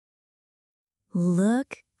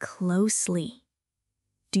Look closely.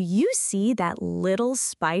 Do you see that little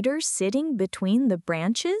spider sitting between the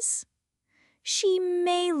branches? She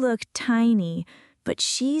may look tiny, but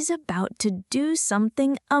she's about to do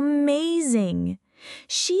something amazing.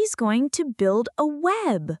 She's going to build a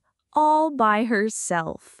web all by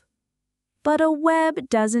herself. But a web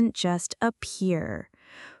doesn't just appear.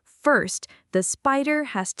 First, the spider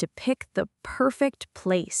has to pick the perfect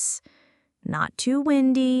place. Not too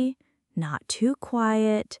windy, not too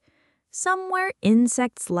quiet, somewhere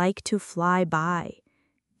insects like to fly by.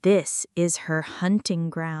 This is her hunting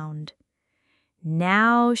ground.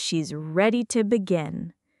 Now she's ready to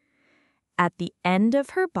begin. At the end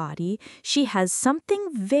of her body, she has something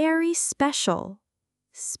very special.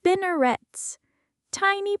 Spinnerets,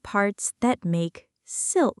 tiny parts that make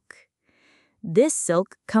silk. This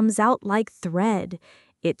silk comes out like thread.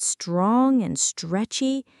 It's strong and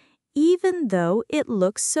stretchy, even though it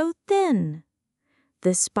looks so thin.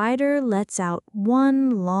 The spider lets out one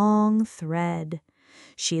long thread.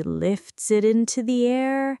 She lifts it into the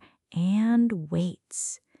air and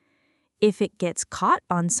waits. If it gets caught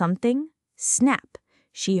on something, snap,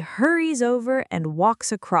 she hurries over and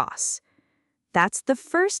walks across. That's the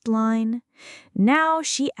first line. Now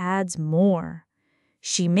she adds more.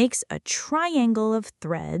 She makes a triangle of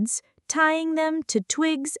threads, tying them to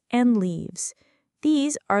twigs and leaves.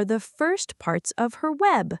 These are the first parts of her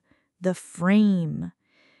web, the frame.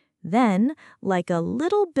 Then, like a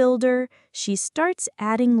little builder, she starts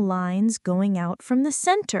adding lines going out from the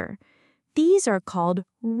center. These are called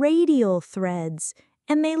radial threads,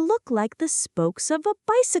 and they look like the spokes of a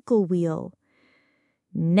bicycle wheel.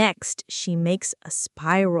 Next, she makes a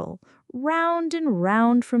spiral, round and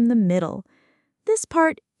round from the middle. This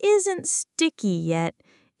part isn't sticky yet.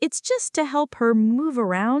 It's just to help her move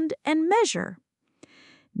around and measure.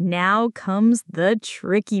 Now comes the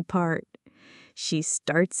tricky part. She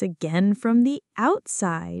starts again from the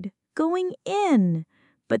outside, going in,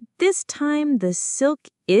 but this time the silk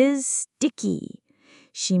is sticky.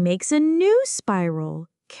 She makes a new spiral,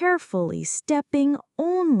 carefully stepping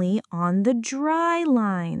only on the dry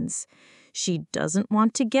lines. She doesn't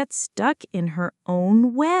want to get stuck in her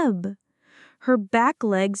own web. Her back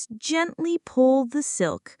legs gently pull the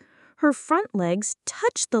silk. Her front legs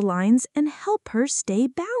touch the lines and help her stay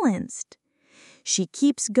balanced. She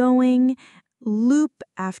keeps going, loop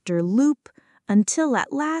after loop, until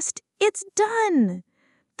at last it's done.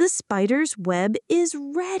 The spider's web is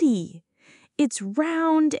ready. It's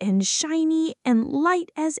round and shiny and light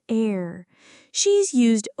as air. She's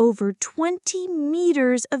used over 20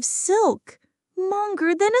 meters of silk,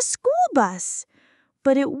 longer than a school bus,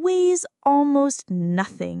 but it weighs almost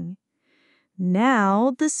nothing.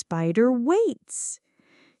 Now the spider waits.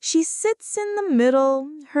 She sits in the middle,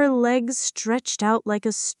 her legs stretched out like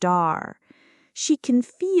a star. She can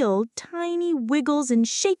feel tiny wiggles and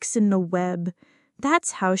shakes in the web.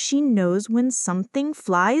 That's how she knows when something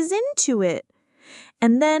flies into it.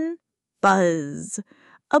 And then, buzz!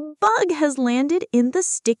 A bug has landed in the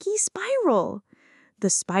sticky spiral.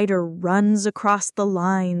 The spider runs across the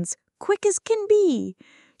lines, quick as can be.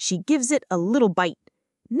 She gives it a little bite.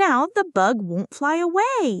 Now the bug won't fly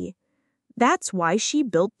away. That's why she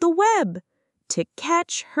built the web, to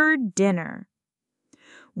catch her dinner.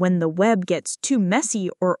 When the web gets too messy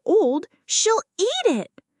or old, she'll eat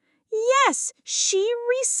it. Yes, she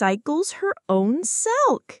recycles her own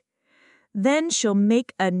silk. Then she'll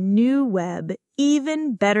make a new web,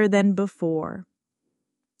 even better than before.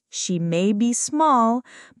 She may be small,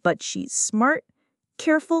 but she's smart,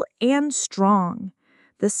 careful, and strong.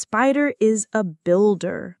 The spider is a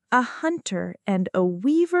builder, a hunter, and a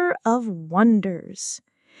weaver of wonders.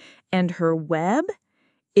 And her web?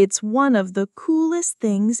 It's one of the coolest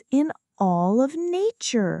things in all of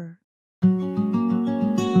nature.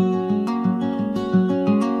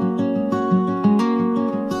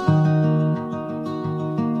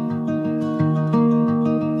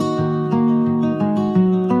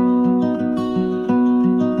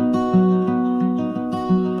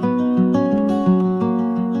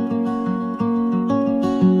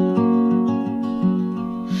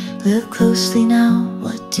 Look closely now,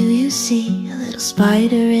 what do you see? A little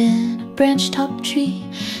spider in a branch-top tree,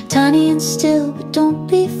 tiny and still, but don't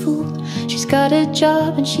be fooled. She's got a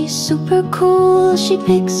job and she's super cool. She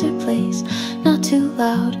picks her place, not too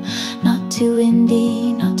loud, not too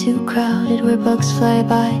windy, not too crowded. Where bugs fly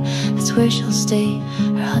by, that's where she'll stay,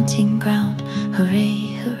 her hunting ground.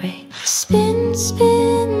 Hooray, hooray. Spin,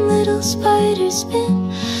 spin, little spider, spin.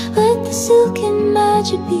 Let the silken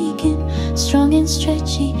magic begin. Strong and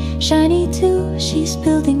stretchy, shiny too. She's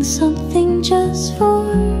building something just for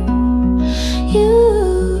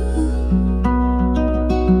you.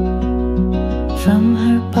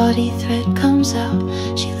 falls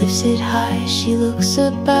out. She lifts it high, she looks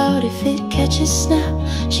about. If it catches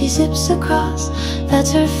snap, she zips across.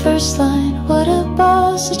 That's her first line, what a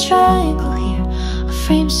boss. A triangle here, a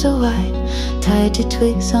frame so wide, tied to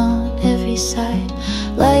twigs on every side.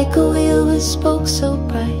 Like a wheel with spokes so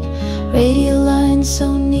bright, radial lines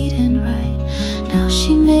so neat and right. Now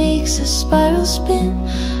she makes a spiral spin,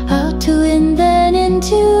 out to in, then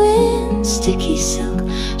into in. Sticky silk,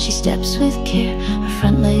 she steps with care. Her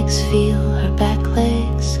front legs feel her back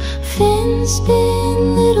legs. Fin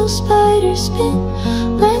spin, little spider spin.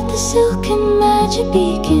 Let the silken magic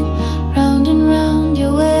begin. Round and round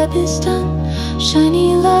your web is done,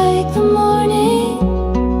 shiny like the morning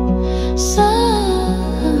sun.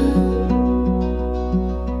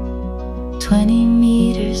 20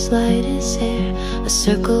 meters light as air, a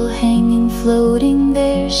circle hanging, floating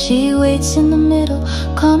there. She waits in the middle,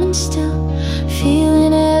 calm and still,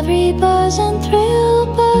 feeling every buzz and thrill.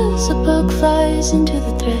 Buzz, a bug flies into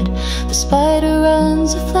the thread. The spider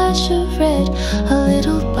runs, a flash of red. A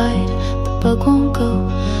little bite, the bug won't go.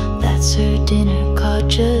 That's her dinner caught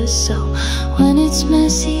just so. When it's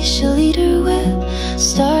messy, she'll eat her web.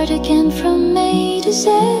 Start again from A to Z.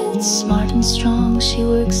 Smart and strong, she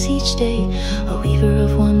works each day, a weaver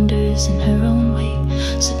of wonders in her own way.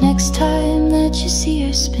 So next time that you see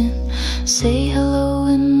her spin, say hello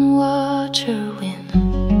and watch her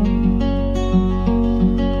win.